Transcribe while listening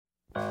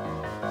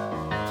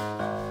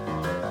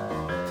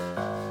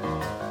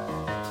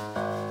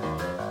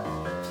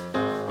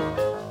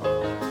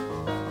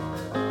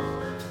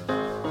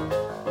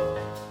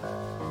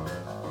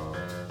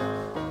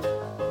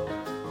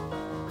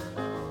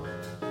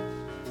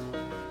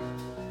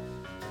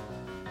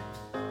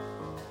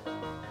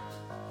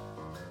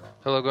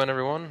Hello again,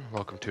 everyone.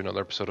 Welcome to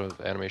another episode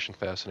of Animation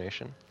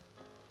Fascination.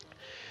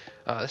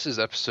 This is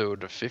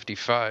episode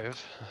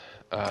 55.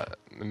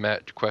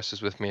 Matt Quest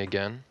is with me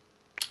again.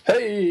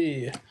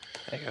 Hey!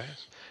 Hey,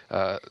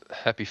 guys.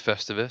 Happy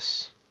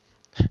Festivus,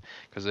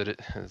 because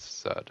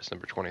it's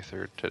December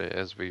 23rd today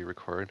as we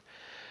record.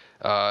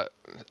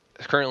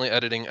 Currently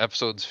editing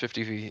episodes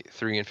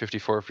 53 and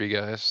 54 for you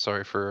guys.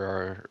 Sorry for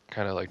our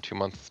kind of like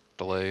 2-month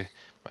delay.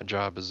 My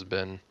job has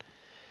been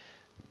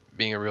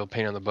being a real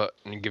pain in the butt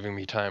and giving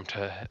me time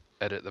to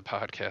edit the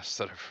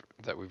podcasts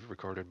that we've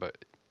recorded. But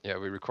yeah,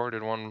 we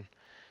recorded one in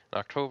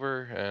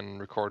October and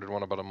recorded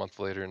one about a month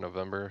later in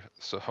November.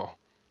 So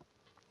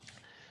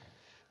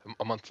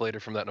a month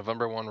later from that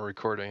November one, we're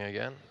recording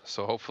again.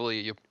 So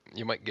hopefully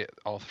you might get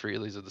all three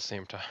of these at the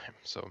same time.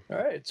 So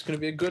Alright, it's going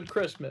to be a good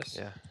Christmas.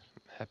 yeah,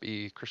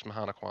 happy Christmas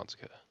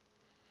Hanukkah.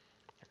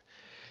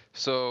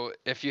 So,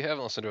 if you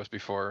haven't listened to us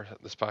before,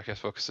 this podcast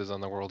focuses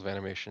on the world of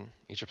animation.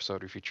 Each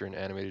episode we feature an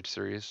animated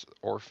series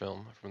or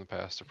film from the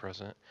past to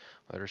present,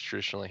 whether it's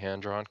traditionally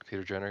hand-drawn,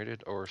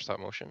 computer-generated, or stop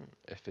motion.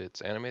 If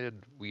it's animated,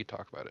 we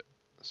talk about it.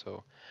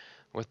 So,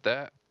 with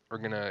that, we're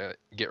gonna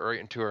get right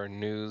into our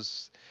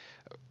news.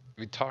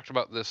 We talked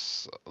about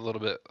this a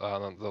little bit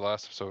on the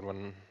last episode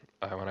when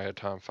I had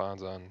Tom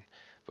Fonz on,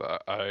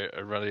 but I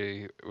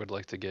really would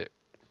like to get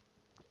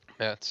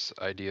Matt's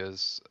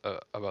ideas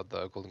about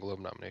the Golden Globe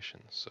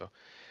nominations. So,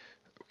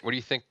 what do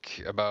you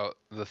think about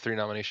the three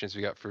nominations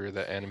we got for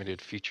the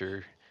animated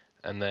feature,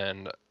 and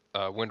then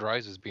Wind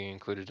Rises being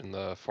included in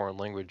the foreign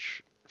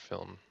language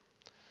film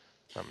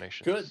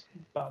nominations? Good.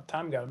 About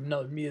time got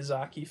another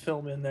Miyazaki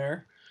film in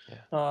there.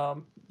 Yeah.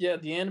 Yeah,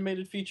 the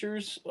animated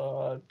features,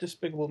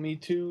 Despicable Me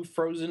 2,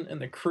 Frozen,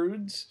 and The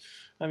Croods.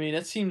 I mean,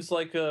 it seems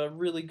like a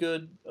really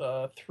good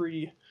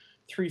three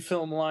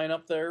film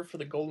lineup there for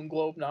the Golden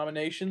Globe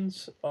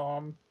nominations.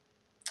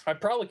 I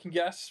probably can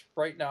guess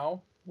right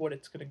now what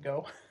it's going to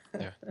go.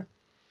 Yeah.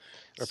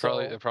 So,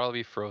 It'll probably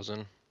be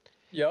Frozen.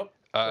 yep,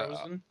 Uh,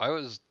 Frozen. I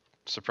was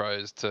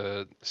surprised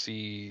to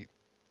see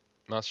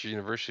Monsters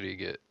University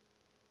get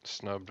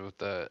snubbed with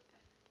that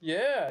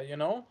Yeah, you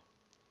know.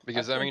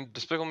 because I think mean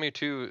Despicable Me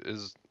 2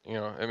 is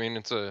I mean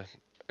it's a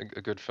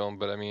good film,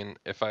 but I mean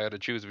if I had to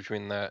choose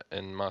between that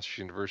and Monsters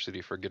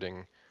University for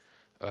getting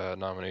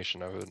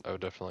nomination, I would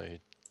definitely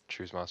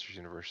choose Monsters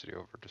University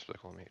over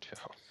Despicable Me too.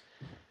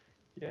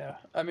 Yeah,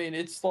 I mean,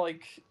 it's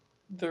like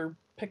they're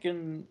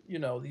picking,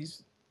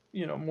 these,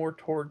 more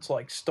towards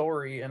like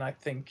story, and I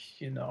think,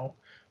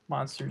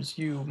 Monsters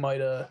U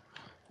might have,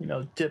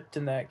 dipped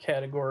in that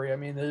category. I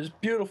mean, there's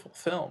beautiful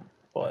film,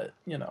 but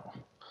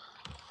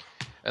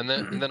And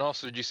then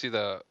also, did you see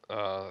the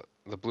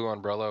Blue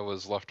Umbrella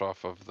was left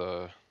off of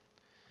the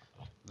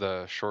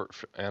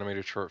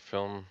animated short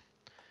film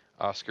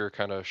Oscar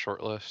kind of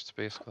short list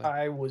basically?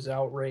 I was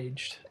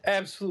outraged,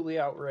 absolutely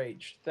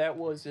outraged. That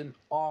was an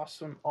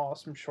awesome,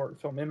 awesome short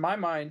film. In my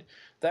mind,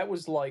 that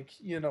was like,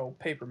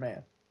 Paper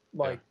Man. Yeah.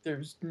 Like,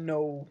 there's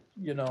no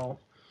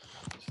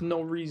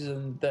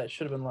reason that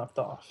should have been left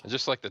off. And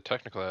just like the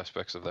technical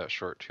aspects of that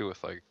short too,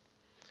 with like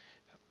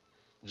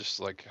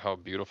just like how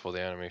beautiful the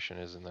animation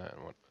is in that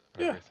and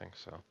Yeah. everything.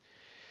 So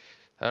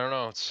I don't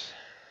know. It's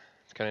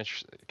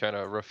kind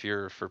of rough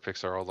year for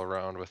Pixar all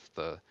around with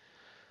the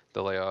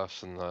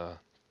layoffs and the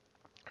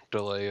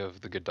delay of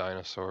the Good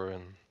Dinosaur,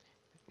 and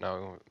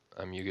now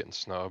you getting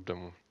snubbed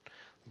and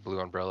Blue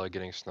Umbrella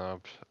getting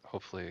snubbed.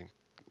 Hopefully,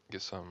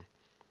 get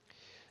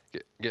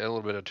get a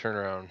little bit of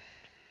turnaround.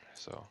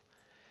 So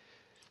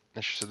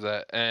interested in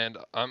that, and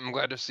I'm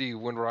glad to see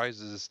Wind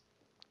Rises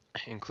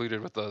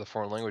included with the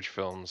foreign language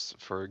films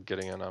for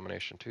getting a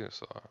nomination too.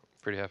 So I'm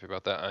pretty happy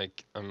about that.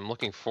 I'm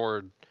looking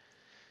forward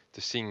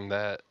to seeing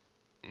that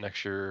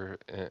next year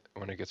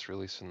when it gets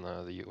released in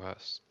the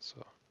U.S.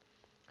 So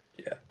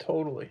Yeah,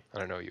 totally. I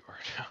don't know you are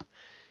now.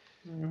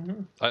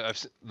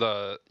 Mm-hmm.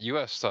 The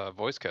U.S.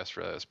 Voice cast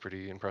for that is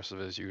pretty impressive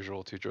as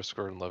usual too. Joseph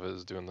Gordon-Levitt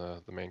is doing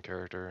the main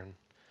character, and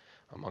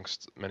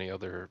amongst many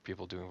other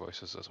people doing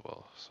voices as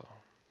well. So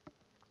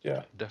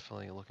Yeah.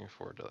 definitely looking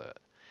forward to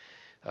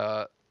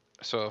that.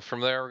 So from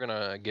there, we're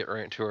gonna get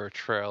right into our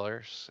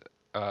trailers.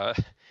 Uh,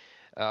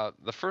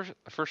 the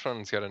first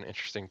one's got an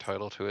interesting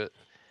title to it.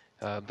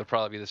 They'll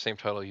probably be the same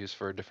title used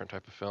for a different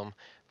type of film,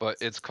 but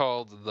it's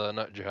called The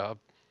Nut Job.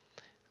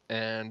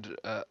 And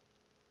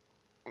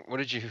what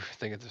did you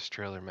think of this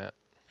trailer, Matt?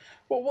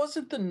 Well,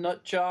 wasn't the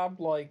Nut Job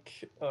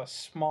like a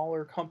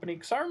smaller company?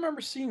 Because I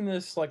remember seeing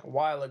this like a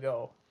while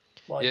ago.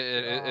 Yeah, Like,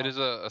 it is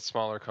a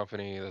smaller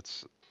company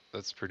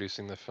that's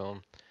producing the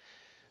film.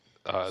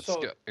 It's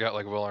so got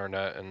like Will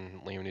Arnett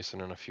and Liam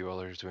Neeson and a few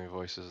others doing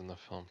voices in the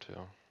film too.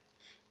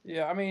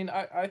 yeah, I mean,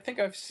 I think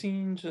I've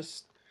seen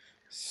just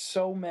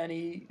so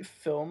many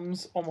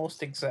films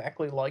almost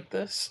exactly like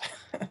this.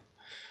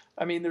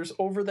 I mean, there's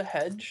Over the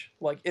Hedge.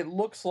 Like, it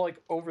looks like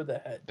Over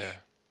the Yeah, Hedge.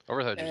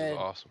 Over the Hedges is And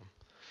awesome.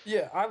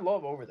 yeah, I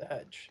love Over the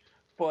Hedge.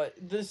 But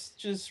this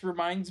just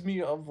reminds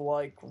me of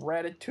like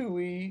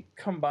Ratatouille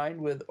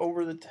combined with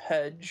Over the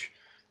Hedge,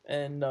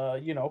 and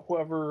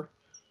whoever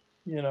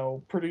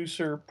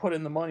producer put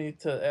in the money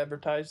to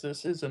advertise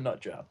this is a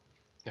nut job.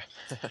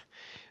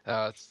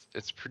 Yeah.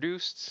 It's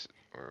produced,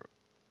 or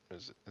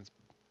is it, it's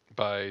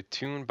by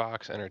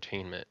Toonbox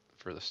Entertainment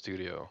for the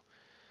studio.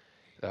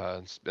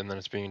 And then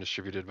it's being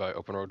distributed by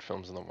Open Road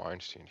Films and the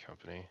Weinstein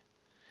Company.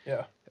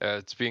 Yeah.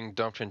 It's being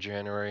dumped in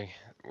January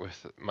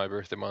with my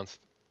birthday month.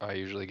 I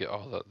usually get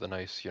all the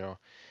nice,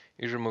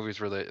 usual movies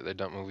where they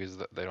dump movies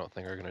that they don't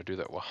think are going to do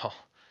that well.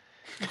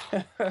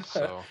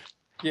 So,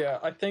 Yeah,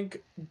 I think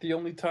the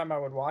only time I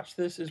would watch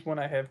this is when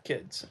I have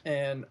kids,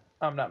 and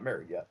I'm not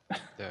married yet.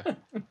 yeah.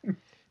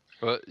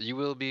 But you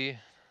will be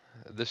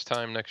this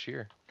time next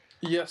year.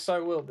 Yes, I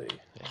will be.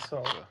 Yeah. So, So,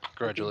 looking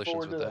congratulations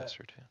forward to with that, that.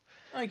 sir, too.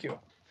 Thank you.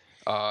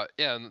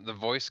 Yeah, and the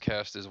voice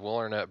cast is Will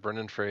Arnett,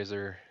 Brendan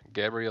Fraser,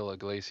 Gabriel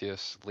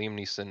Iglesias, Liam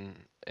Neeson,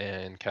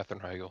 and Katherine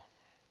Heigl.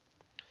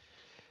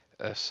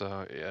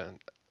 So yeah,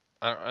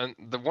 and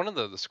the one of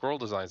the scroll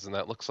designs in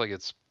that looks like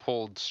it's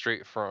pulled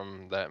straight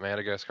from that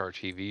Madagascar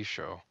TV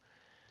show.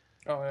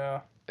 Oh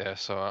yeah. Yeah,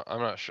 so I'm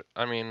not sure.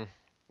 I mean,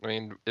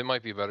 it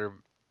might be better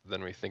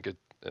than we think it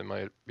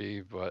might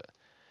be, but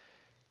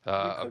We could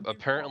be wrong.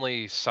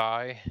 apparently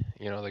Psy,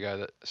 the guy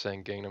that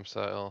sang Gangnam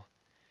Style,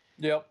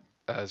 Yep.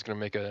 is gonna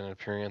make a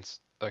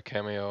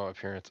cameo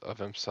appearance of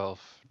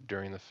himself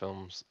during the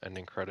film's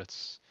ending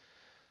credits,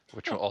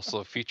 which will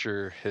also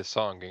feature his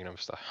song Gangnam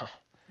Style.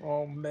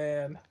 Oh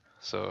man.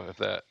 So if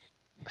that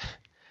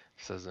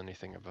says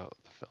anything about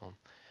the film.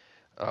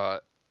 Uh,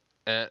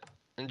 and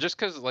and just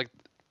because like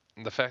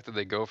the fact that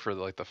they go for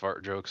like the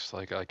fart jokes,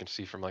 like I can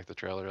see from like the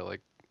trailer, like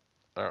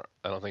I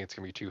don't think it's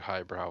gonna be too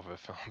highbrow of a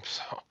film.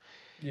 So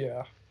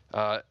Yeah.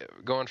 uh,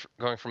 going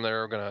from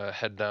there, we're gonna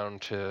head down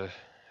to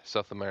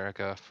South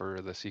America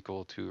for the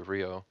sequel to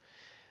Rio,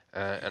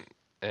 and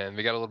and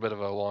we got a little bit of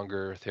a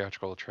longer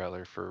theatrical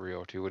trailer for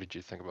Rio too. What did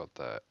you think about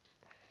that?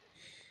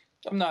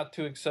 I'm not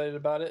too excited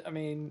about it. I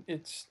mean,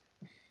 it's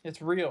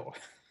real,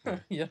 Yeah,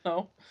 you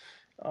know.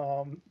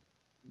 Um,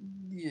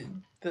 y-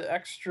 the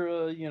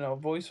extra,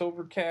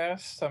 voiceover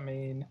cast. I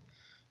mean,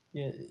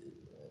 yeah,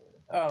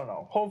 I don't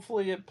know.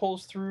 Hopefully, it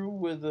pulls through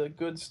with a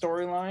good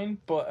storyline.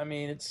 But I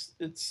mean,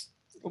 it's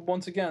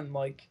once again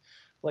like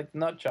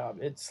Nut Job.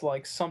 It's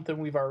like something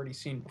we've already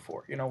seen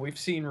before. We've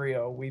seen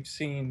Rio. We've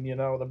seen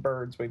the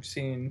birds. We've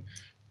seen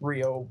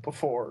Rio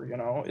before.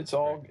 It's right.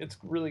 all. It's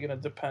really gonna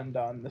depend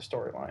on the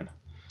storyline.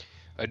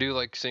 I do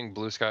like seeing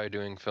Blue Sky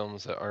doing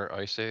films that aren't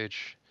Ice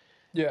Age.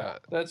 Yeah, Uh,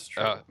 that's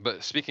true.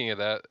 but speaking of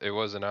that, it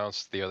was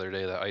announced the other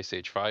day that Ice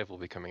Age 5 will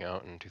be coming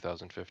out in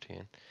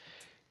 2015.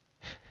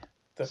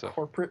 The So,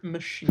 corporate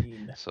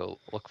machine. so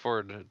look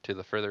forward to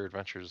the further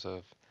adventures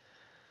of,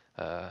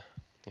 uh,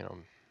 you know,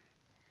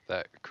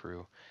 that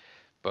crew.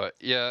 But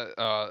yeah,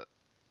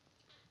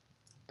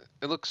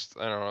 it looks.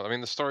 I don't know. I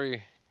mean, the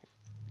story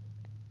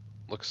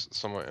looks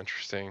somewhat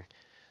interesting.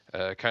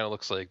 It kind of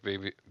looks like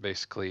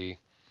basically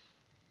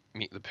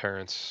Meet the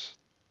Parents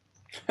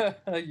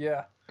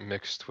Yeah.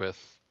 mixed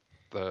with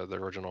the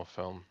original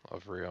film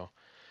of Rio.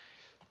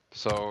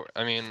 So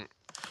I mean,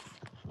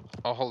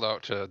 I'll hold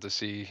out to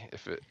see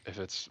if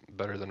it's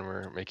better than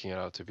we're making it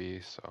out to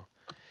be. So,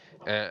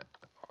 and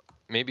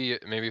maybe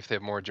if they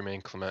have more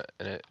Jermaine Clement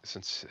in it,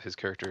 since his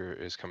character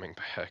is coming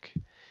back,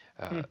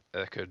 Hmm.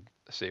 that could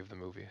save the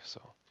movie.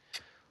 So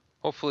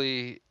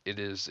hopefully it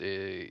is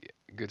a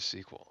good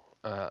sequel.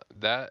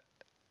 That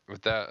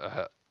with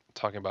that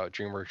talking about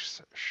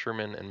DreamWorks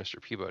Sherman and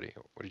Mr. Peabody.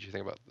 What did you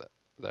think about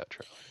that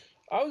trailer?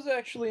 I was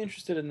actually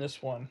interested in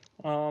this one.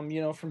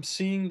 From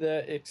seeing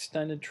the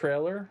extended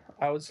trailer,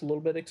 I was a little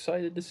bit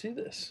excited to see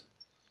this.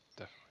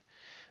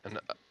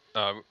 Definitely.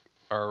 And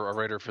our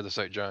writer for the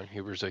site, John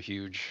Huber's a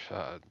huge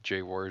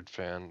Jay Ward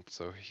fan,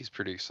 so he's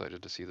pretty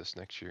excited to see this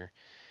next year.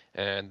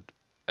 And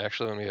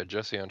actually, when we had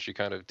Jesse on, she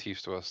kind of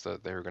teased to us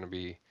that they were going to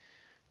be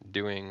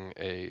doing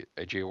a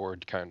Jay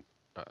Ward kind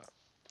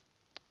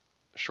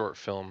short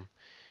film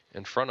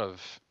in front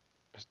of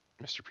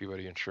Mr.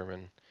 Peabody and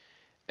Sherman,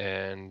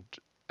 and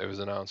it was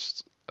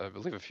announced, I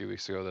believe, a few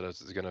weeks ago that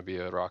it's going to be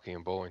a Rocky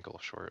and Bullwinkle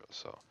short.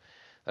 So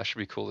that should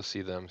be cool to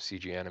see them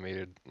CG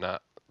animated.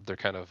 Not they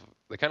kind of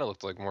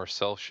looked like more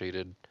cell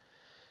shaded.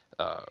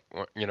 Uh,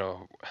 you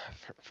know,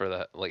 for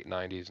that late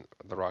 '90s,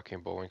 the Rocky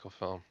and Bullwinkle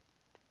film.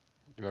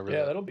 You remember Yeah,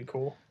 that? that'll be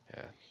cool.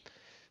 Yeah.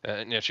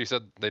 And yeah, she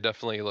said they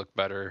definitely look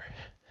better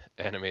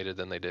animated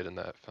than they did in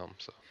that film.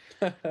 So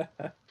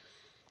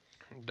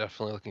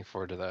definitely looking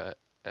forward to that.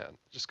 And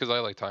just because I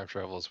like time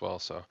travel as well,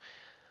 so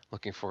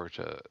looking forward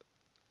to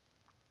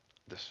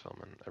this film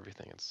and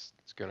everything it's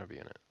gonna be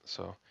in it.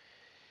 So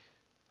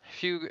a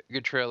few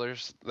good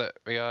trailers that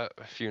we got,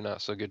 a few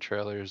not so good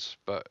trailers,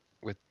 but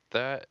with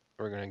that,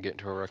 we're gonna get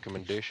into our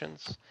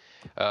recommendations.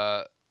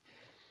 Uh,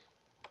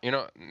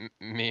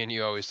 me and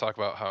you always talk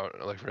about how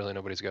like really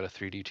nobody's got a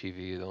 3D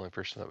TV. The only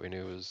person that we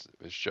knew was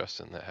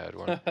Justin that had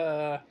one.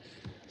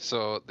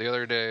 So the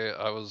other day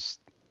I was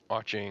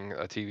watching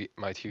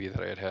my TV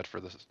that I had had for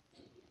the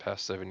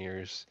past 7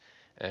 years,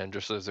 and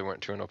just as they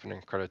went to an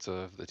opening credits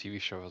of the TV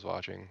show I was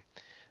watching,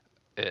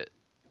 it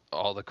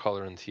all the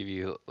color in the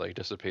TV like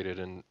dissipated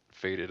and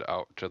faded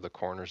out to the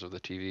corners of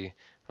the TV. I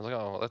was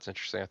like, oh, well, that's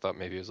interesting. I thought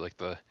maybe it was like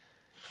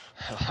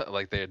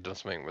Like they had done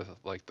something with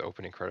like the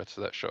opening credits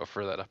of that show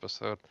for that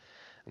episode,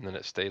 and then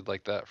it stayed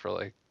like that for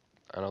like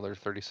another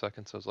 30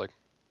 seconds. I was like,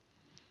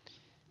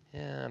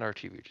 yeah, and our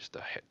TV just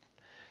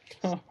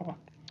died.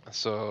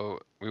 So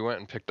we went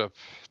and picked up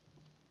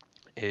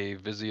a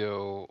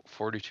Vizio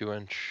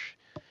 42-inch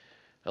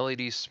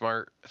LED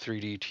smart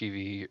 3D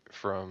TV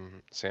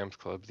from Sam's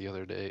Club the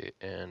other day,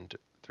 and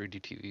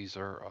 3D TVs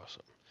are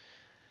awesome.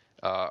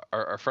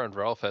 Our friend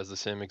Ralph has the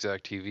same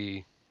exact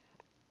TV,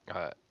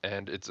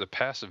 and it's a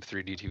passive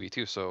 3D TV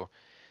too. So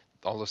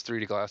all those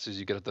 3D glasses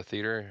you get at the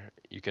theater,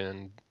 you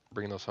can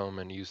bring those home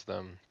and use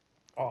them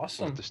with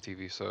Awesome. this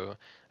TV. So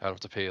I don't have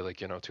to pay like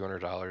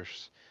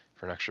 $200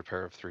 for an extra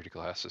pair of 3D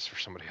glasses for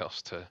somebody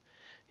else to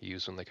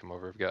use when they come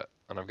over.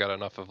 I've got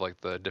enough of like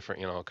the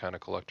different kind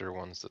of collector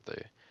ones that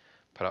they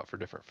put out for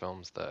different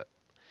films that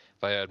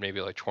if I had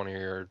maybe like 20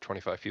 or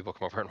 25 people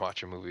come over and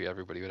watch a movie,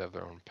 everybody would have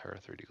their own pair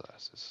of 3D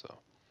glasses.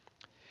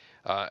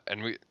 So,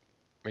 and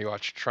we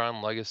watched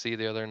Tron Legacy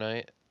the other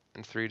night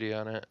in 3D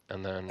on it,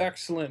 and then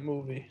Excellent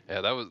movie.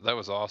 yeah, that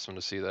was awesome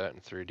to see that in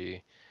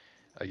 3D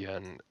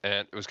again.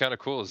 And it was kind of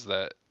cool is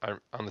that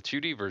on the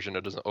 2D version,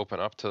 it doesn't open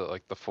up to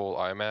like the full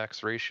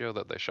IMAX ratio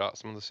that they shot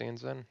some of the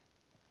scenes in.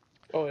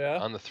 Oh yeah.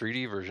 On the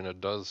 3D version,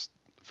 it does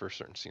for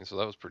certain scenes, so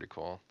that was pretty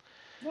cool.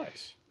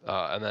 Nice.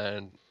 And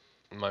then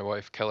my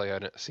wife Kelly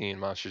hadn't seen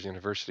Monsters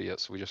University yet,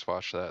 so we just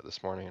watched that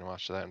this morning and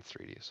watched that in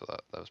 3D. So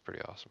that was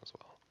pretty awesome as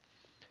well.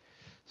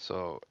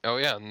 So oh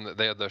yeah, and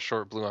they had the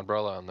short blue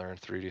umbrella on there in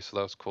 3D, so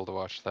that was cool to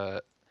watch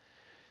that.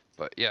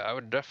 But yeah, I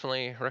would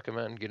definitely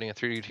recommend getting a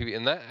 3D TV,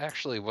 and that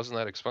actually wasn't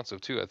that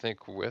expensive too. I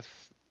think with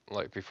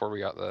like before we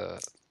got the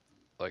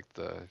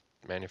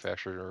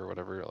manufacturer or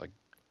whatever, like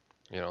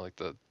like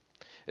the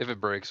if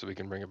it breaks we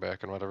can bring it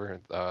back and whatever.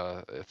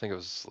 I think it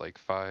was like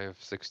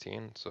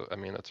 516. So I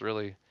mean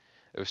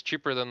it was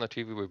cheaper than the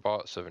TV we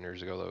bought 7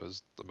 years ago. That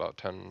was about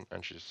 10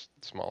 inches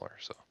smaller.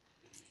 So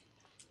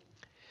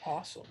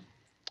Awesome.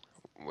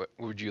 what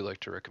would you like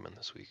to recommend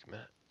this week,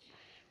 Matt?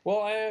 Well,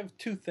 I have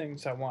two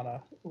things I want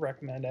to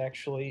recommend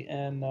actually,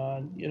 and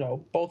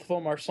both of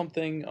them are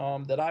something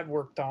that I've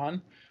worked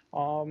on.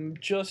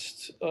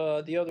 Just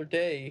the other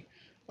day,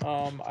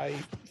 I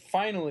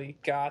finally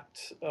got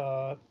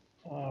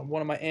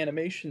one of my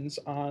animations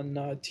on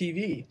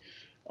TV.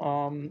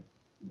 Um,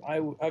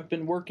 I've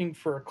been working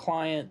for a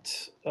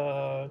client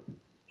on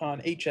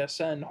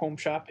HSN Home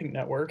Shopping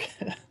Network,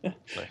 Nice.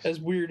 as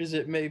weird as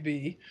it may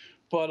be,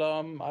 but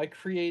I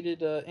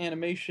created an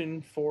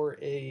animation for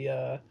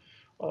a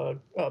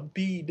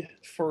bead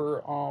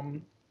for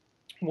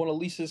one of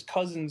Lisa's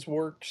cousins'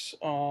 works.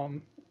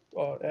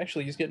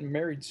 Actually, he's getting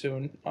married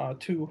soon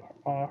to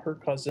her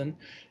cousin,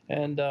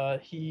 and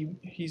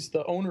he's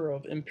the owner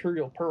of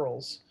Imperial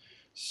Pearls.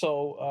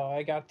 So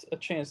I got a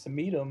chance to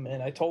meet him,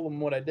 and I told him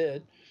what I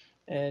did,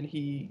 and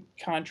he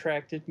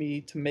contracted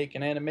me to make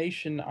an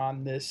animation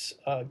on this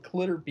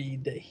glitter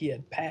bead that he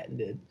had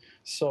patented.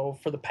 So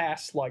for the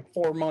past like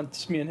 4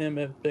 months, me and him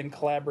have been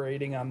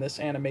collaborating on this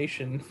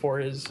animation for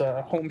his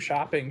home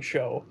shopping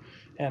show,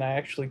 and I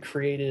actually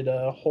created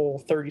a whole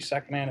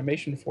 30-second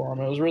animation for him.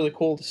 It was really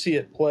cool to see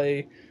it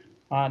play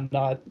on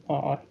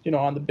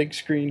on the big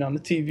screen on the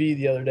TV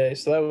the other day.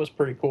 So that was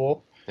pretty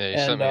cool. Yeah, you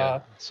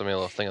And sent me a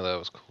little thing of that. It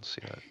was cool to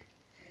see that.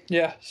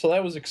 yeah, so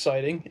that was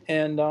exciting.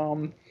 And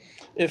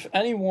if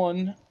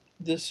anyone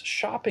this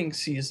shopping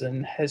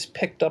season has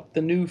picked up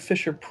the new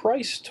Fisher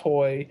Price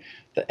toy,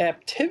 the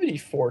Aptivity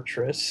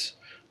Fortress,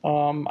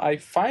 I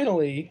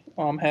finally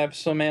have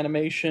some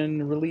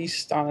animation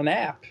released on an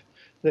app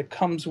that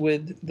comes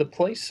with the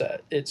playset.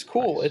 It's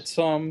cool. Nice.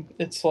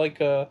 It's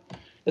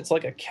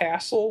like a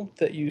castle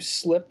that you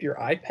slip your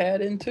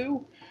iPad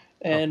into,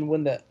 Oh, and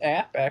when the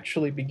app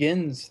actually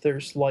begins,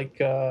 there's like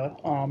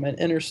an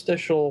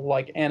interstitial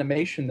like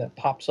animation that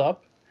pops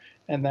up,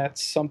 and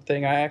that's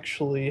something I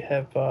actually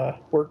have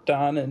worked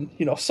on, and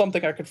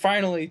something I could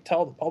finally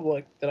tell the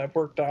public that I've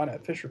worked on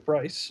at Fisher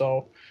Price.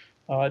 So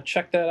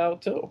check that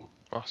out too.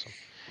 awesome.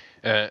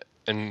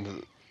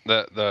 And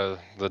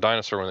the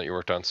dinosaur one that you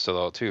worked on still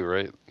out too,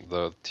 right?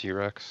 The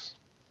T-Rex.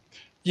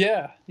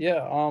 Yeah, yeah.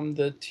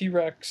 The T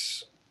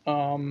Rex,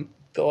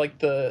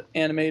 the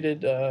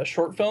animated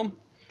short film.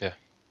 Yeah.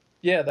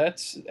 Yeah,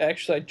 that's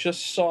actually I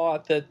just saw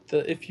that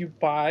if you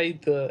buy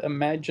the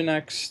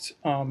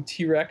Imaginext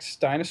T Rex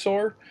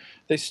dinosaur,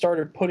 they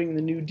started putting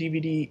the new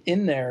DVD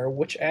in there,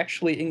 which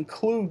actually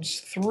includes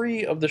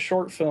three of the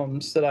short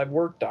films that I've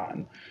worked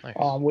on, Nice.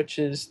 which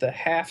is the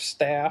Half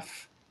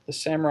Staff, the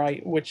Samurai,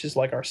 which is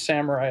like our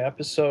samurai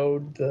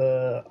episode,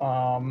 the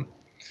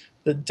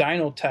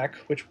Dinotech,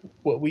 which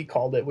what we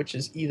called it, which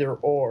is either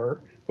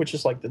or, which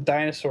is like the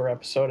dinosaur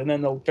episode, and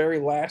then the very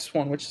last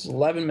one, which is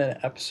 11-minute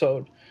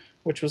episode,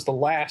 which was the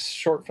last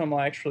short film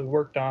I actually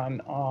worked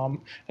on,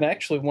 and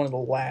actually one of the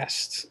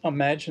last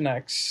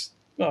Imaginext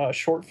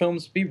short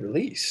films to be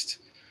released.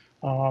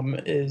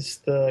 Is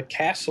the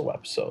Castle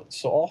episode.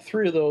 So all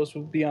three of those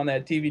will be on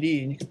that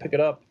DVD, and you can pick it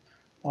up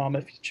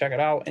if you check it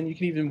out, and you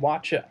can even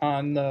watch it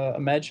on the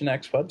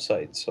Imaginext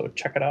website. So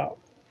check it out.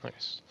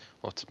 Nice.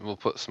 we'll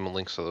put some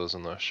links to those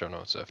in the show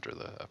notes after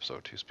the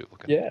episode too, so people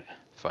can Yeah.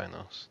 find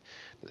those.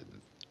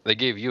 They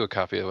gave you a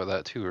copy of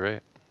that too,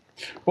 right?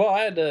 Well,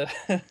 I had to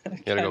You had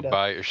to go kind of.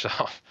 buy it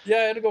yourself. Yeah,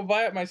 I had to go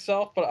buy it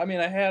myself, but I mean,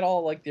 I had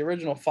all like the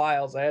original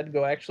files. I had to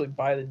go actually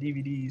buy the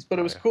DVDs, but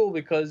it Oh, was yeah. cool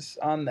because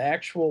on the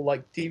actual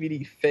like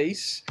DVD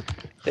face,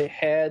 they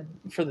had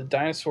for the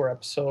dinosaur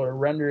episode a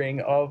rendering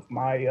of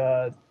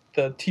my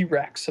the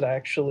T-Rex that I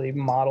actually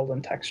modeled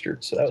and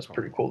textured. So that was Cool.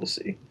 pretty cool to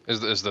see.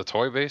 Is the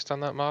toy based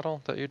on that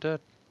model that you did?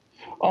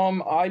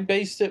 I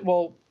based it.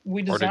 Well,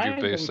 we Or did you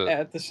designed base them it?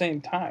 at the same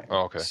time.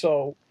 Oh, okay.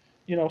 So,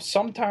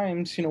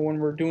 sometimes when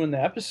we're doing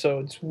the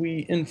episodes,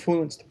 we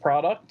influence the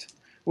product,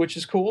 which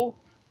is cool.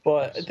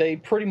 But Nice. they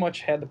pretty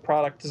much had the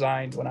product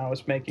designed when I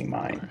was making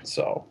mine. Okay.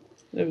 So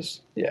it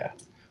was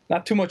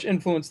not too much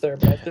influence there.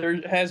 But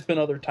there has been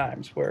other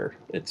times where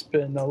it's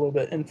been a little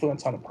bit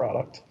influence on the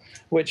product,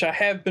 which I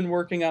have been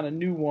working on a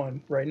new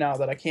one right now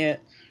that I can't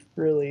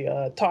really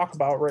talk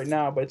about right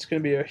now, but it's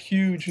going to be a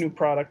huge new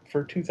product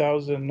for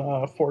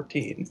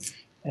 2014,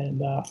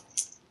 and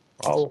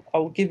Awesome.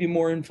 I'll give you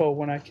more info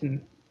when I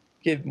can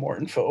give more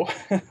info.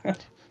 All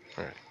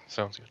right,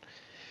 sounds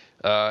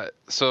good.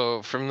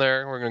 So from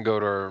there, we're gonna go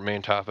to our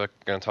main topic.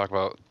 We're gonna talk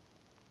about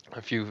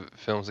a few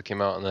films that came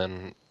out, and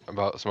then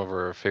about some of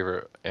our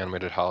favorite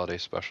animated holiday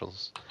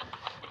specials.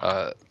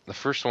 The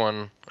first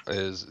one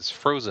is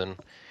Frozen.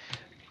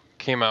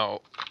 Came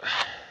out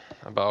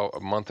about a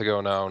month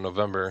ago now,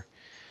 November,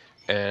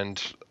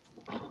 and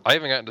I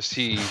haven't gotten to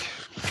see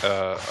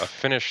a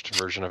finished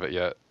version of it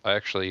yet. I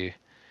actually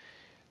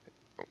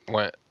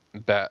went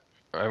back.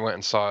 I went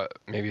and saw it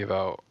maybe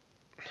about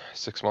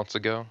 6 months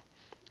ago.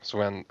 So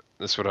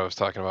this is what I was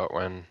talking about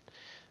when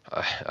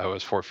I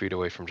was 4 feet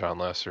away from John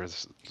Lasseter.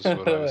 This is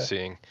what I was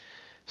seeing.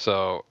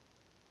 So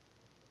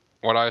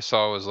what I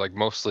saw was like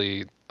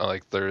mostly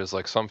like there's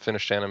like some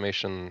finished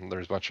animation.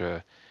 There's a bunch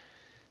of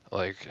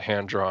like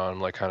hand drawn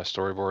like kind of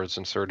storyboards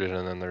inserted,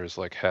 and then there's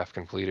like half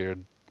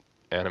completed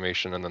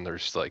animation, and then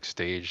there's like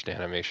staged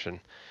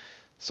animation.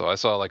 So I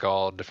saw like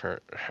all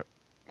different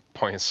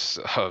points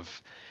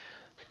of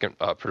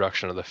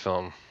production of the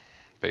film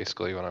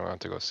basically when I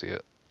went to go see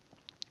it.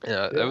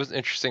 Yeah, Yeah. it was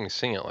interesting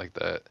seeing it like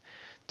that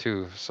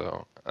too.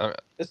 So I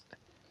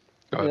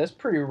mean, that's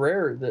pretty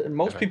rare. That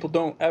most Okay. people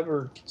don't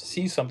ever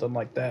see something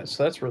like that,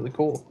 so that's really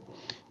cool.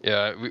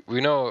 Yeah,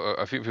 we know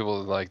a few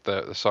people like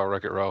that saw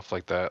Wreck-It Ralph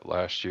like that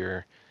last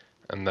year,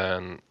 and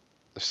then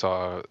they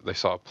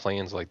saw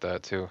planes like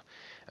that too.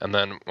 And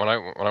then when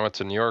I went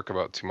to New York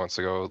about 2 months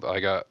ago, I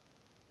got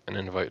an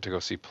invite to go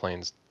see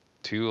Planes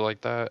 2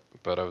 like that,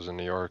 but I was in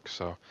New York,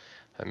 so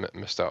I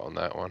missed out on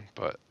that one.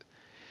 But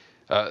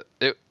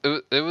it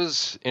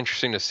was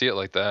interesting to see it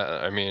like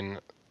that. I mean,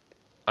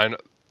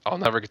 I'll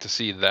never get to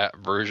see that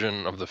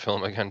version of the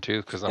film again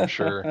too, because I'm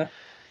sure,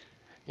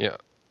 yeah,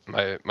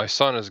 my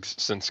son has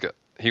since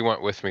he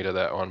went with me to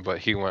that one, but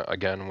he went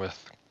again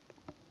with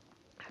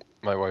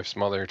my wife's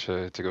mother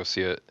to go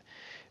see it,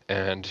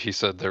 and he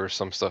said there was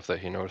some stuff that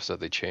he noticed that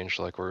they changed,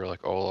 like where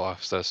like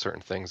Olaf says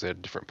certain things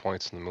at different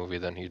points in the movie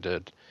than he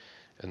did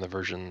in the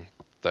version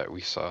that we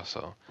saw.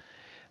 So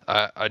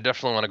I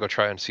definitely want to go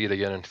try and see it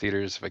again in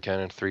theaters if I can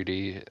in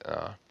 3D.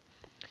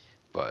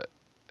 But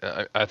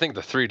I think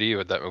the 3D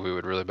with that movie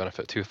would really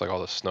benefit too, with like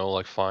all the snow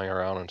like flying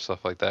around and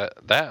stuff like that.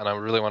 And I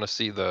really want to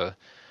see the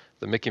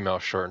Mickey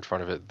Mouse short in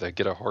front of it, the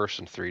Get a Horse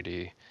in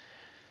 3D.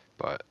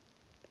 But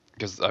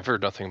because I've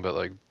heard nothing but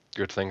like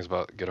good things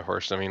about Get a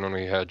Horse. I mean, when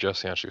we had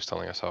Jessie on, she was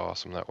telling us how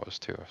awesome that was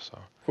too. So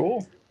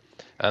Cool.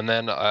 and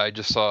then I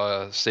just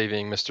saw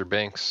Saving Mr.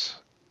 Banks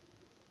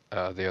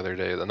the other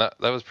day, and that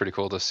was pretty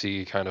cool to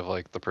see, kind of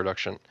like the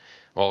production,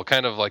 well,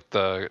 kind of like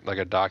like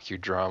a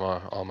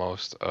docudrama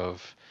almost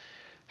of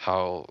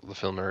how the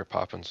film Mary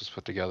Poppins was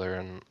put together,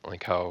 and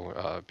like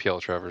how P.L.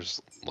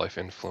 Travers' life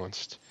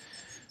influenced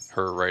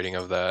her writing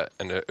of that,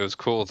 and it was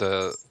cool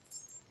to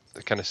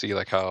kind of see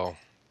like how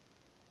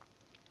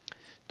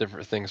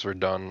different things were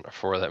done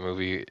for that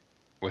movie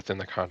within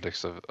the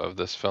context of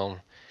this film.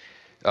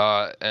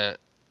 And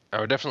I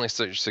would definitely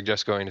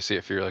suggest going to see it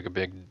if you're like a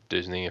big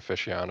Disney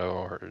aficionado,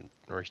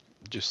 or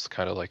just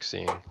kind of like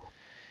seeing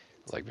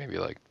like maybe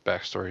like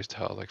backstories to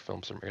how like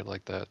films are made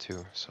like that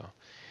too. So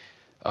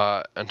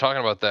and talking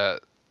about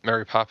that,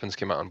 Mary Poppins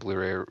came out on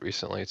Blu-ray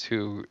recently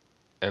too,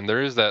 and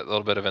there is that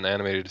little bit of an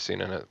animated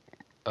scene in it.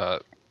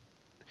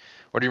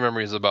 What do you remember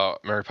is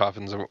about Mary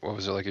Poppins? What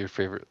was it like your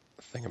favorite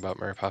thing about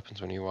Mary Poppins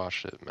when you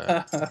watched it,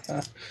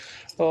 Matt?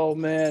 Oh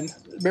man,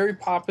 Mary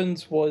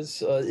Poppins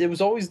was it was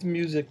always the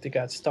music that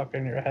got stuck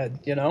in your head,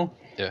 you know?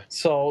 Yeah.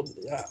 So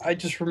I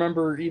just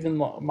remember even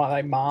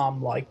my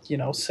mom like,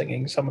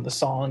 singing some of the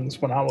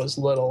songs when I was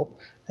little,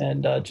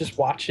 and just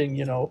watching,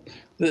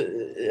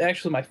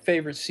 actually my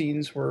favorite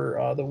scenes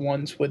were the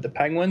ones with the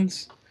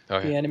penguins, Oh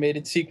the yeah.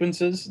 animated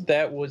sequences.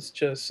 That was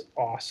just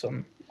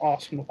awesome.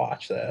 Awesome to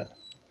watch that.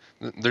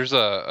 There's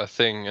a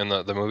thing in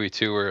the movie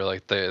too where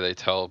like they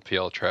tell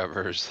P.L.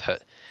 Travers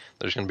that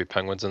there's gonna be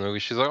penguins in the movie.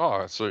 She's like,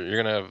 oh, so you're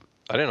gonna have,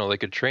 I didn't know they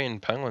could train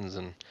penguins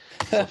and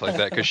stuff like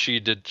that, because she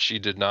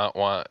did not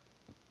want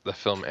the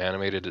film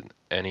animated in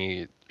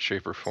any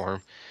shape or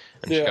form,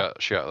 and Yeah.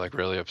 she got like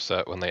really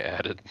upset when they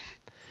added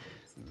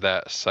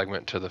that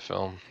segment to the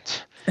film.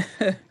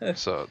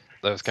 So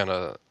that was kind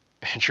of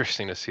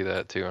interesting to see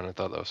that too, and I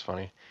thought that was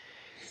funny.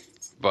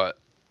 But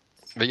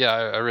yeah,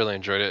 I really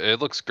enjoyed it. It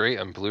looks great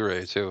on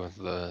Blu-ray too.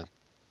 The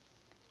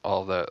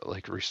all that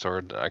like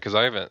restored because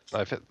I haven't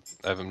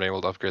been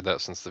able to upgrade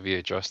that since the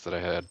VHS that I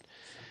had.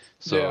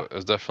 So Yeah. it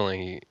was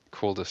definitely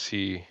cool to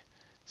see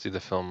the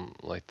film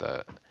like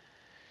that.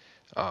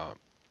 Uh,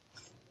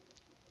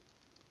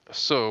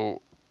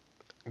 so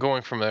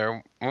going from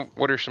there,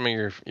 what are some of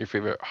your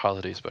favorite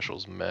holiday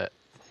specials, Matt?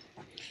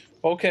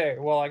 Okay,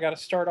 well, I got to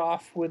start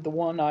off with the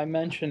one I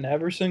mention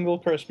every single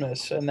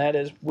Christmas, and that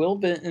is Will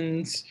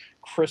Benton's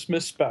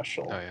Christmas Oh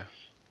special. yeah,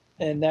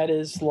 And that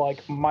is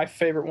like my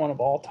favorite one of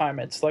all time.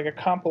 It's like a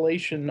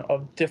compilation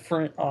of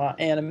different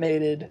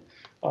animated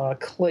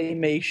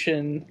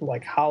claymation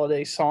like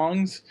holiday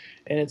songs,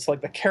 and it's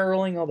like the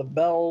caroling of the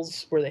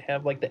bells where they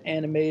have like the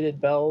animated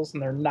bells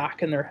and they're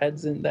knocking their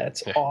heads in.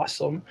 That's yeah.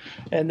 awesome.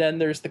 And then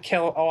there's the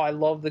oh, I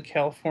love the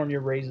California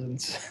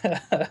raisins.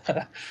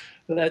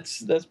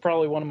 That's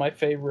probably one of my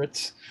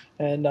favorites.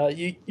 And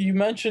you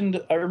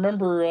mentioned, I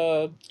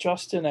remember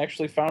Justin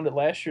actually found it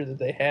last year that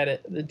they had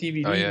it the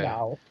Oh DVD yeah.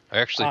 now I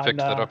actually on picked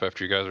that up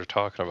after you guys were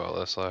talking about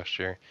this last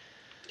year.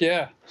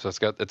 yeah. So it's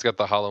got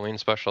the Halloween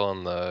special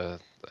and the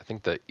I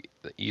think the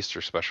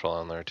Easter special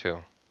on there too.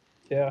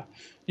 Yeah.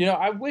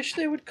 I wish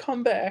they would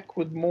come back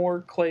with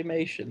more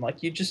claymation.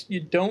 Like you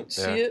don't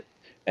Yeah, see it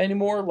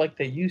anymore like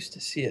they used to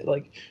see it.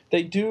 Like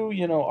they do,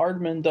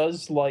 Aardman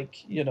does like,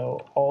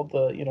 all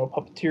the,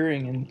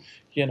 puppeteering and,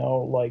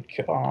 like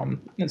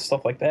and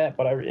stuff like that,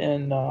 but I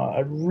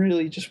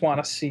really just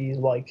want to see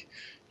like,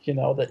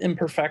 the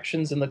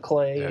imperfections in the yeah.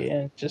 clay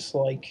and just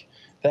like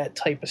that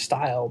type of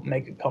style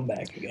make it come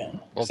back again.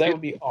 Well, Cuz that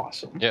would be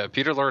awesome. yeah,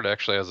 Peter Lord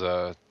actually has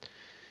a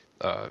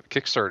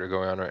Kickstarter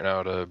going on right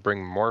now to bring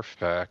Morph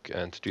back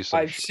and to do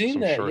I've seen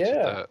some that. shorts with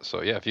Yeah. that.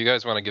 So yeah, if you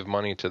guys want to give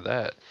money to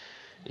that,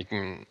 you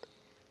can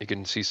you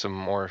can see some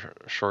more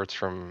shorts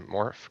from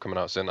Morph coming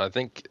out soon. I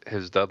think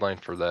his deadline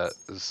for that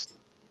is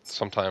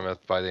sometime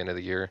by the end of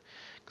the year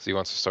because he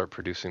wants to start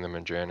producing them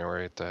in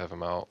January to have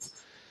them out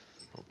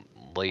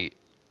late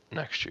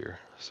next year.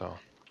 So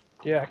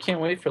Yeah, I can't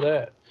wait for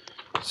that.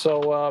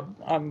 So,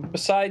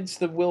 besides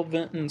the Will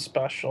Vinton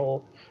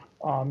special,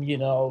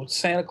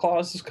 Santa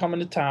Claus is coming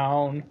to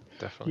town.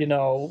 definitely, You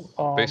know,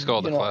 basically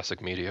all the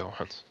classic media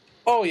ones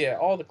oh yeah,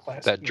 all the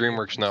classic that media DreamWorks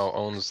ones. now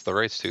owns the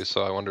rights to.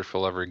 So I wonder if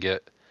we'll ever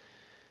get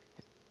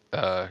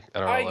I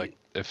don't know, like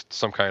I if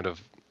some kind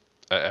of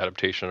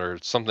adaptation or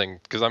something,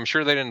 because I'm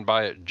sure they didn't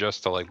buy it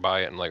just to like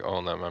buy it and like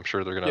own them. I'm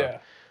sure they're gonna yeah.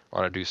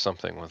 want to do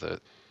something with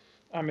it.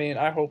 I mean,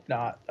 I hope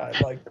not.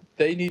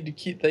 They need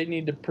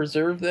to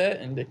preserve that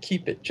and to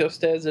keep it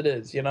just as it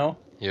is. You know.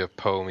 You have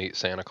Poe meet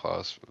Santa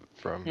Claus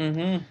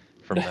Mm-hmm.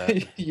 from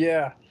that.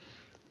 Yeah.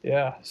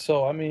 Yeah.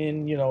 So I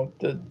mean,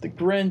 the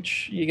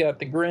Grinch. You got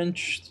the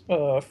Grinch,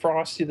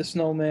 Frosty the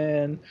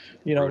Snowman.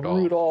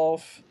 Rudolph,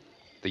 Rudolph.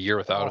 The Year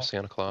Without a Uh,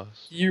 Santa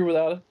Claus, Year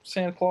Without a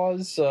Santa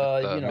Claus,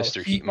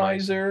 Mr. Heat Heat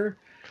Miser. Miser,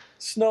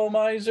 Snow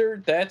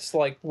Miser. That's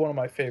like one of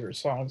my favorite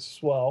songs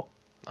as well.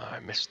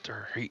 I'm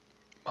Mr. Heat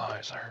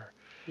Miser.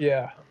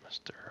 Yeah, I'm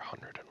Mr.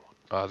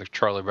 101. The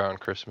Charlie Brown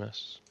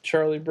Christmas.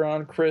 Charlie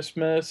Brown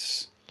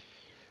Christmas.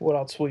 What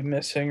else are we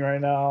missing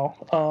right now?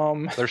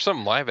 There's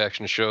some live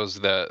action shows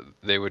that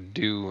they would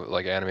do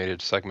like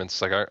animated segments.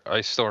 Like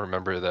I still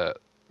remember that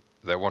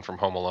one from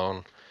Home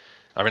Alone.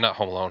 I mean, not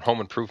Home Alone, Home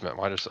Improvement.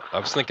 I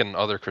was thinking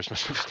other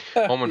Christmas movies.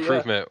 Home yeah,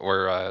 Improvement,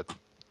 where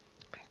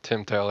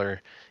Tim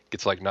Taylor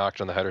gets like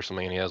knocked on the head or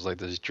something, and he has like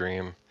this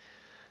dream,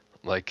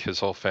 like his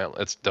whole family.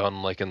 It's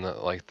done like in the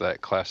like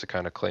that classic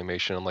kind of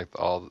claymation, and like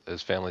all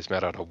his family's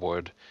made out of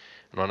wood.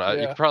 And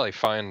you yeah, could probably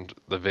find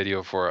the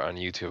video for it on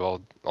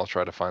YouTube. I'll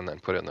try to find that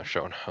and put it in the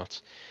show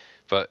notes.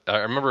 But I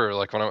remember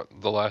like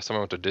the last time I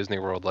went to Disney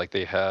World, like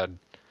they had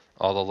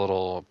all the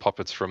little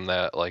puppets from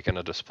that like in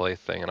a display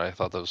thing, and I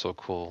thought that was so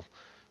cool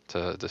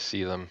to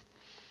see them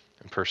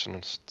in person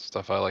and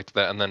stuff. I liked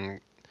that. And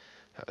then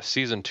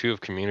season 2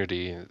 of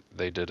Community,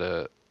 they did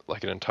a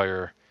like an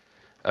entire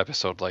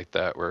episode like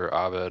that where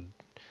Abed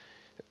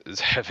is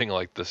having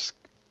like this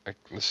like,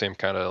 the same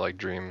kind of like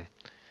dream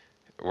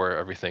where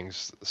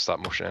everything's stop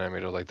motion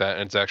animated like that,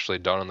 and it's actually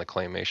done in the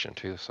claymation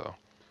too. So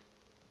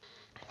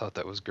I thought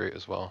that was great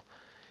as well.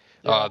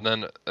 yeah,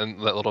 And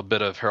that little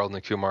bit of Harold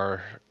and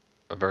Kumar,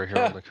 a very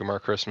Harold and Kumar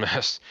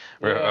Christmas,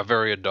 where yeah, a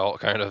very adult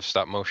kind of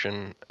stop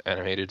motion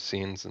animated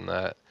scenes in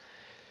that.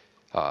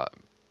 Uh,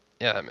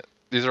 yeah, I mean,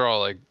 these are all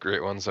like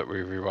great ones that we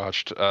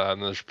rewatched.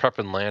 And there's Prep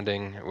and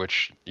Landing,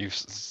 which you've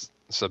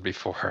said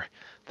before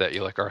that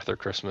you like Arthur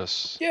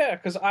Christmas. yeah.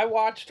 Because I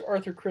watched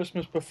Arthur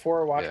Christmas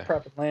before I watched Yeah,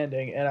 Prep and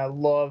Landing, and I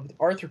loved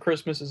Arthur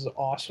Christmas is an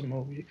awesome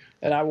movie,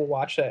 and I will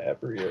watch that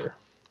every year.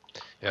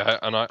 yeah,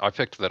 and I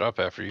picked that up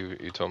after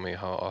you told me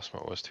how awesome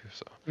it was too.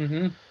 So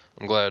Mm-hmm.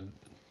 I'm glad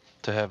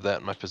to have that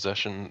in my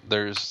possession.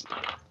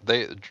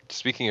 They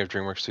speaking of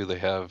DreamWorks too, they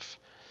have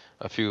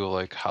a few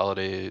like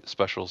holiday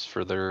specials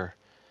for their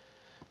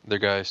their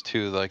guys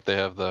too. Like they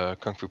have the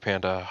Kung Fu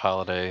Panda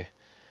holiday,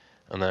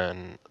 and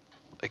then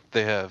like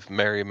they have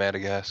Merry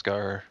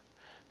Madagascar,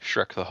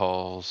 Shrek the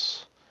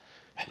Halls,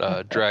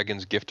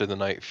 Dragon's Gift of the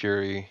Night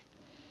Fury,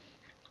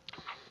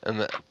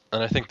 and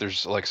and I think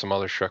there's like some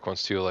other Shrek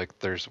ones too. Like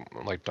there's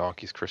like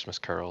Donkey's Christmas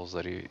Carols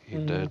that he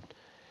Mm. did,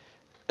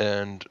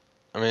 and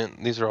I mean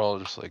these are all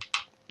just like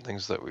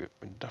things that we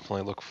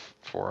definitely look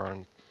for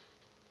on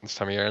this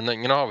time of year. And then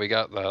we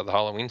got the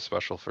Halloween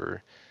special from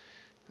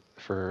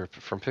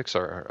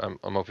Pixar.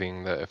 I'm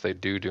hoping that if they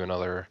do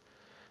another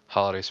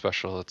holiday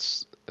special,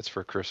 it's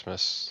for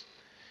Christmas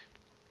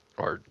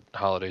or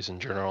holidays in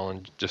general,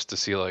 and just to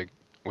see like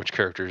which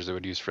characters they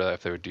would use for that.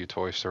 If they would do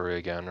Toy Story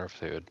again, or if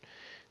they would,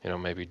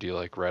 maybe do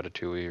like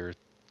Ratatouille, or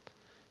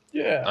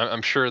Yeah,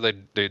 I'm sure they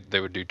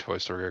would do Toy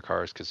Story or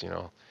Cars, because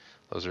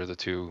those are the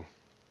two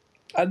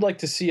I'd like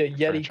to see a Yeti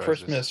franchises.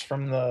 Christmas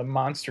from the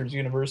Monsters Oh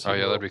University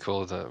yeah, that'd be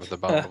world. cool with the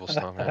Abominable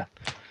Snowman.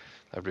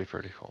 That'd be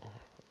pretty cool.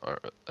 Or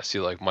I see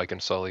like Mike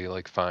and Sully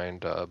like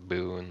find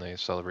Boo and they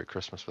celebrate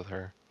Christmas with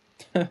her.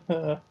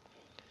 It'd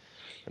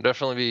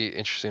definitely be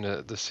interesting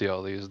to see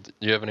all these. Do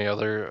you have any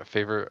other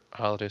favorite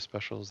holiday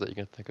specials that you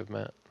can think of,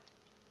 Matt?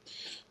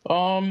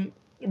 um,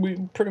 we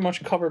pretty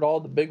much covered all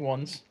the big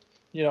ones.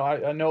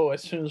 I know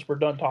as soon as we're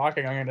done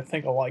talking, I'm gonna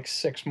think of like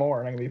six more,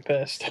 and I'm gonna be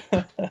pissed.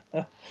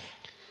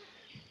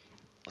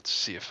 Let's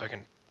see if I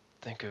can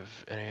think of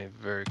any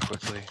very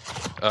quickly.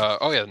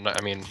 Oh yeah,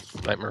 I mean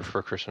Nightmare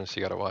Before Christmas.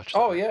 You gotta watch that.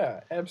 Oh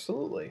yeah,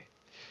 absolutely.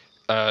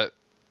 Uh,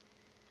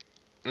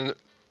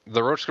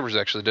 the Roach Clippers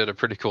actually did a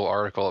pretty cool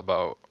article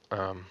about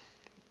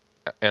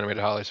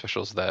animated holiday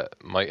specials that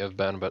might have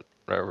been but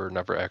were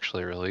never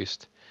actually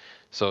released.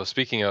 So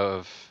speaking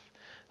of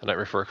The Night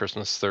Before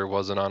Christmas, there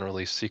was an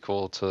unreleased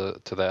sequel to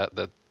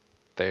that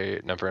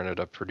they never ended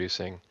up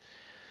producing,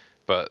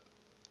 but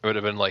it would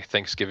have been like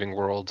Thanksgiving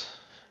World.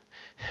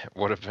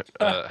 Would have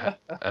been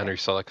Henry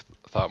Selick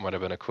thought might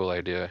have been a cool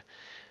idea,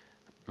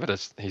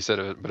 but he said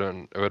it would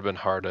have been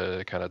hard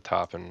to kind of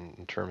top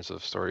in terms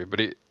of story. But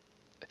it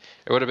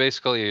would have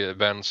basically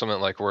been something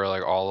like where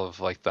like all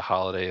of like the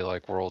holiday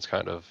like worlds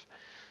kind of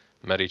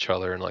met each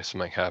other and like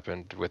something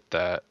happened with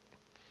that.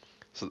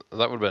 So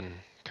that would have been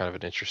kind of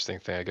an interesting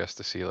thing, I guess,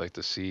 to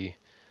see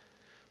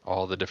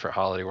all the different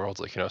holiday worlds,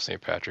 like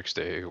St. Patrick's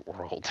Day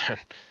world.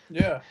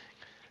 Yeah.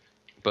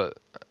 But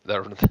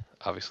that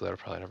obviously that would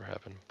probably never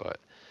happen. But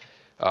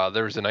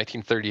there was a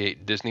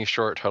 1938 Disney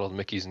short titled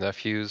Mickey's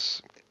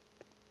Nephews,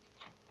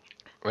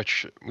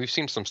 which we've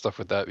seen some stuff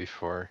with that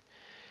before.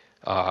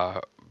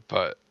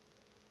 But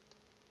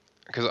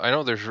because I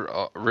know there's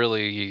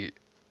really,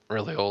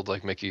 really old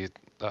like Mickey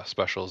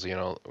specials,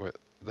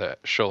 that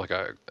show like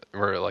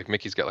where like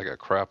Mickey's got like a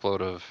crap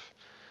load of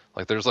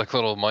like there's like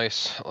little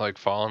mice like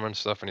follow him and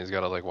stuff, and he's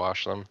got to like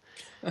wash them.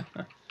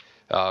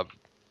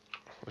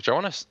 Which I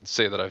want to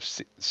say that I've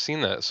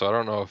seen that, so I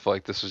don't know if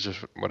like this was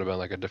just would have been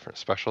like a different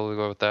special to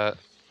go with that.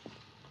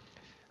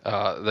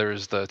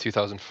 There's the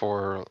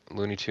 2004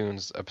 Looney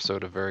Tunes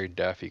episode of Very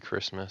Daffy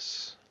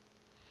Christmas,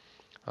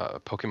 a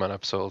Pokemon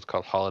episode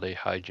called Holiday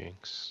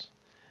Hijinks.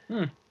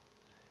 And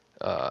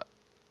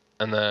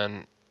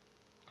then,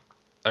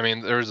 I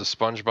mean, there was a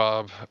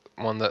SpongeBob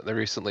one that they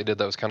recently did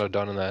that was kind of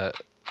done in that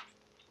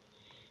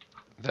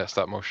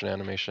stop motion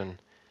animation.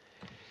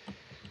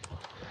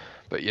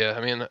 But yeah,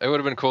 I mean, it would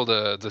have been cool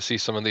to see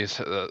some of these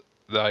the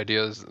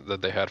ideas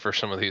that they had for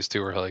some of these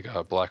too were like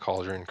a Black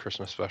Cauldron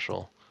Christmas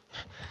special.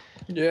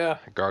 Yeah.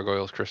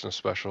 Gargoyles Christmas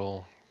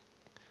special.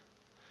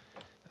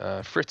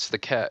 Fritz the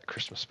Cat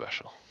Christmas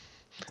special.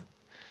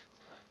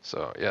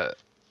 So yeah,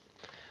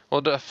 we'll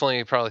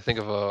definitely probably think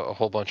of a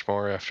whole bunch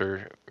more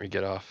after we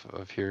get off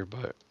of here,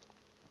 but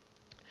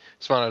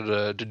just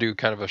wanted to do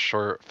kind of a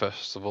short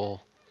festive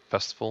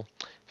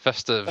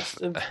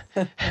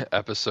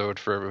episode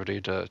for everybody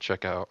to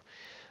check out.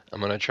 I'm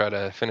gonna try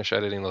to finish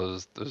editing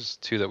those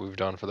two that we've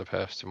done for the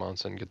past 2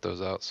 months and get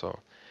those out. So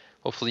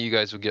hopefully you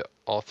guys will get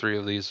all three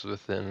of these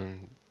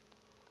within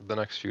the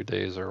next few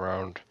days or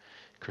around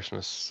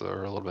Christmas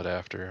or a little bit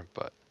after.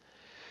 But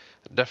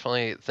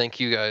definitely thank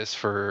you guys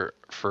for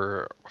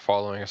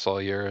following us all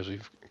year as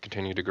we've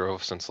continued to grow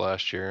since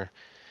last year.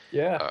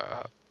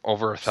 Yeah.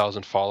 Over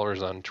 1,000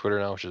 followers on Twitter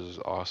now, which is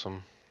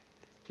awesome.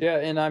 Yeah,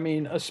 and I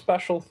mean, a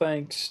special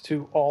thanks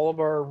to all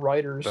of our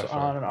writers Definitely.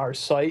 on our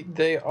site.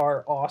 They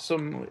are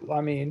awesome.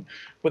 I mean,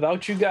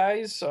 without you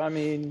guys,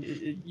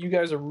 you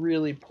guys are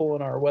really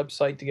pulling our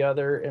website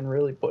together and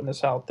really putting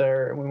us out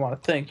there. And we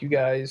want to thank you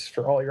guys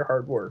for all your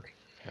hard work.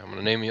 Yeah, I'm going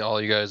to name all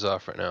you guys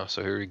off right now.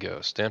 So here we go.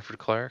 Stanford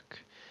Clark,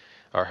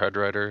 our head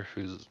writer,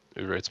 who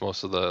writes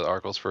most of the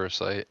articles for our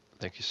site.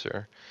 Thank you,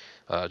 sir.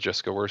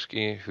 Jessica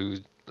Worski, who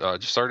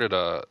just started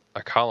a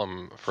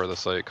column for the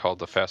site called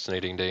The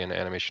Fascinating Day in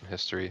Animation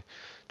History.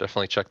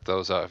 Definitely check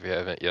those out if you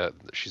haven't yet.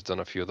 She's done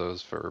a few of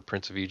those for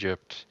Prince of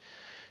Egypt,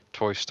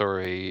 Toy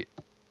Story,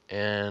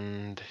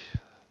 and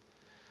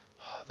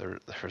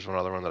there's one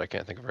other one that I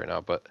can't think of right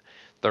now. But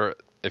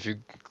if you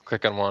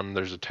click on one,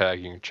 there's a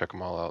tag. You can check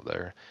them all out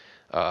there.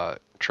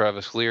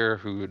 Travis Lear,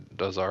 who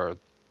does our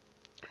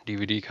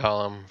DVD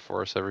column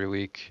for us every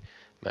week.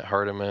 Matt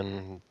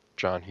Hardiman,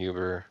 John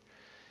Huber,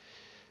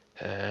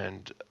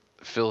 and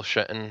Phil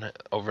Shetton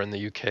over in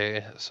the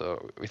UK.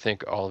 So we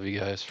thank all of you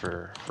guys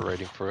for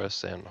writing for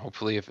us, and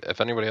hopefully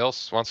if anybody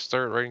else wants to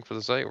start writing for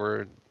the site,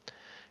 we're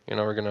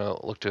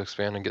gonna look to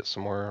expand and get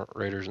some more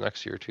writers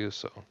next year too.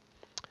 So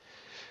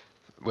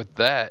with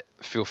that,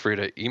 feel free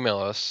to email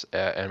us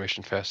at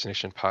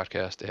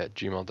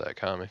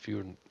animationfascinationpodcast@gmail.com if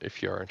you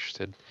are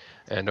interested.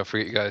 And don't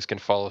forget, you guys can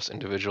follow us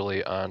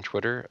individually on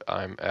Twitter.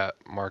 I'm at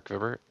Mark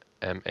Vibert,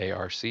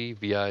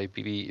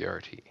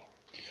 MarkVibbert.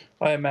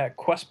 I am at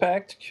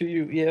QuestPact,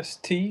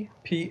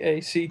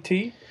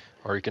 QUESTPACT.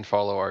 Or you can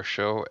follow our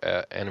show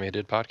at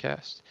Animated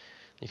Podcast.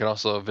 You can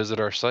also visit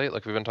our site,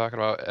 like we've been talking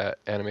about,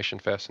 at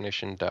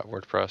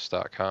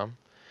animationfascination.wordpress.com. You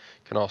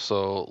can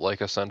also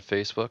like us on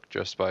Facebook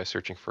just by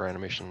searching for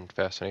Animation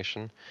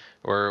Fascination,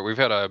 where we've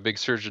had a big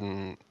surge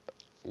in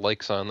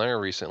likes on there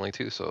recently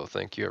too, so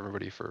thank you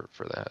everybody for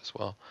that as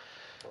well.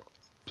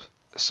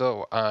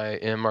 So I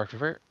am Mark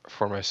Vivert.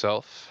 For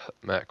myself,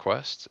 Matt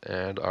Quest,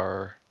 and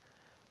our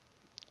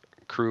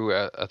crew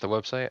at the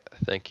website,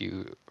 thank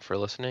you for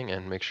listening,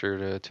 and make sure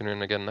to tune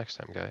in again next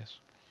time, guys.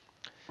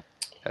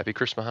 Happy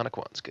Christmas,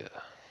 Hanukkah.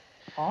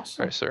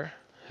 Awesome. All right, sir.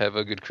 Have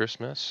a good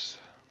Christmas.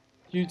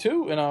 You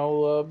too, and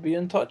I'll be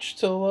in touch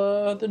till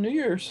the New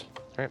Year's.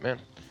 All right, man.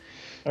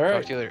 All right.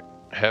 Talk to you later.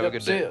 Have a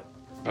good day. See ya.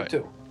 Bye. You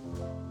too.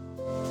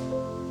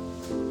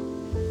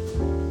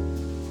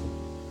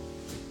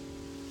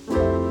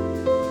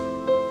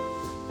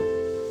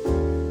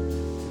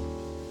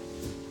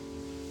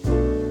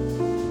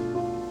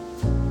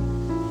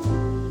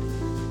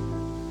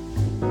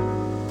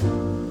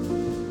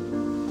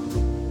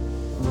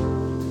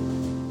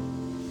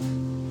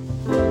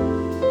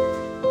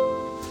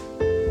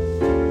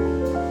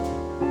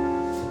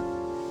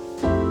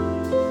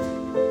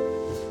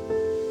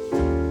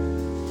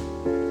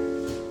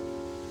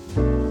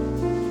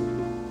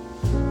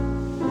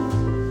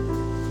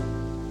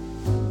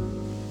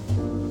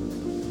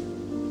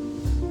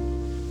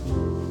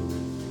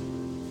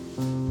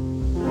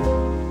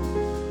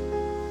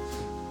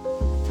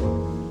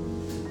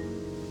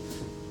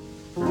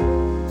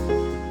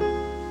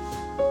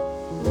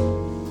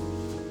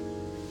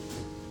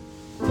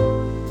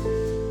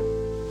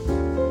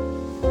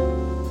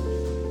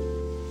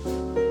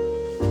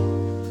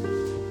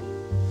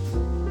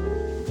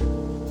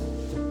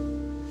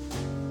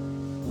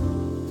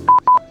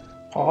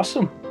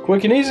 Awesome.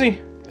 Quick and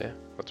easy. Yeah,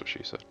 that's what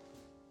she said.